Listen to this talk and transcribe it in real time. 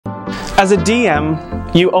As a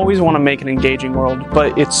DM, you always want to make an engaging world,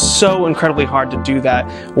 but it's so incredibly hard to do that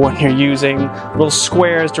when you're using little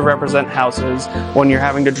squares to represent houses, when you're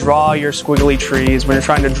having to draw your squiggly trees, when you're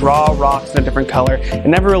trying to draw rocks in a different color. It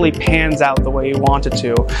never really pans out the way you want it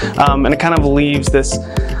to, and it kind of leaves this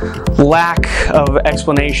lack of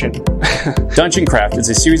explanation. Dungeon Craft is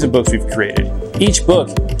a series of books we've created. Each book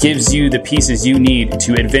gives you the pieces you need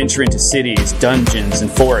to adventure into cities, dungeons,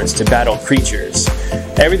 and forests to battle creatures.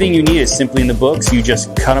 Everything you need is simply in the books. You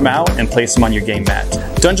just cut them out and place them on your game mat.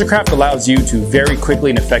 Dungeon Craft allows you to very quickly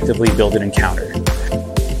and effectively build an encounter.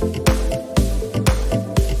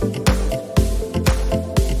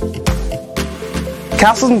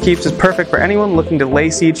 Castles and Keeps is perfect for anyone looking to lay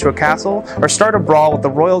siege to a castle or start a brawl with the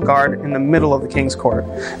royal guard in the middle of the king's court.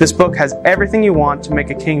 This book has everything you want to make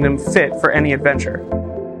a kingdom fit for any adventure.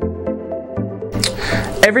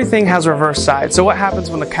 Everything has reverse sides, so what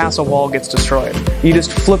happens when the castle wall gets destroyed? You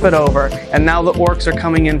just flip it over, and now the orcs are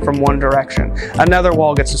coming in from one direction. Another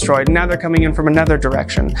wall gets destroyed, and now they're coming in from another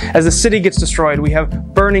direction. As the city gets destroyed, we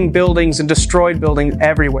have burning buildings and destroyed buildings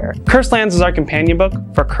everywhere. Cursed Lands is our companion book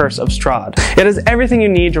for Curse of Strahd. It has everything you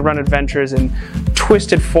need to run adventures in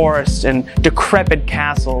twisted forests and decrepit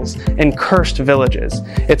castles and cursed villages.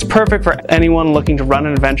 It's perfect for anyone looking to run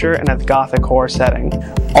an adventure in a gothic horror setting.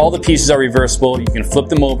 All the pieces are reversible. You can flip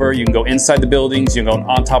them over, you can go inside the buildings, you can go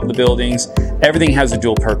on top of the buildings. Everything has a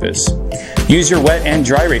dual purpose. Use your wet and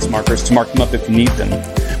dry erase markers to mark them up if you need them.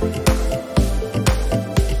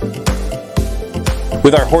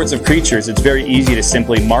 With our hordes of creatures, it's very easy to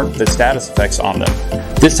simply mark the status effects on them.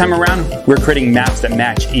 This time around, we're creating maps that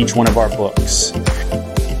match each one of our books.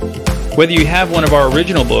 Whether you have one of our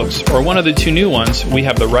original books or one of the two new ones, we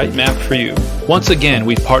have the right map for you. Once again,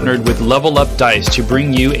 we've partnered with Level Up Dice to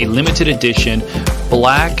bring you a limited edition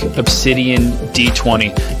Black Obsidian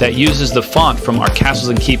D20 that uses the font from our Castles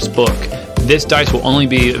and Keeps book. This dice will only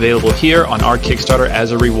be available here on our Kickstarter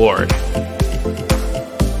as a reward.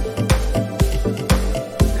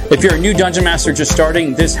 If you're a new Dungeon Master just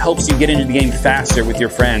starting, this helps you get into the game faster with your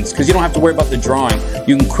friends because you don't have to worry about the drawing.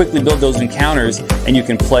 You can quickly build those encounters and you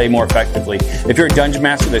can play more effectively. If you're a Dungeon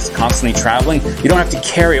Master that's constantly traveling, you don't have to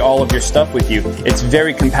carry all of your stuff with you. It's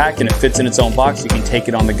very compact and it fits in its own box. You can take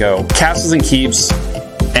it on the go. Castles and Keeps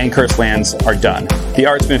and Cursed Lands are done. The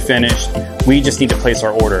art's been finished. We just need to place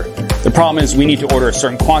our order. The problem is we need to order a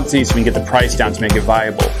certain quantity so we can get the price down to make it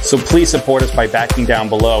viable. So please support us by backing down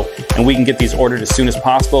below and we can get these ordered as soon as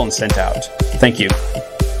possible and sent out. Thank you.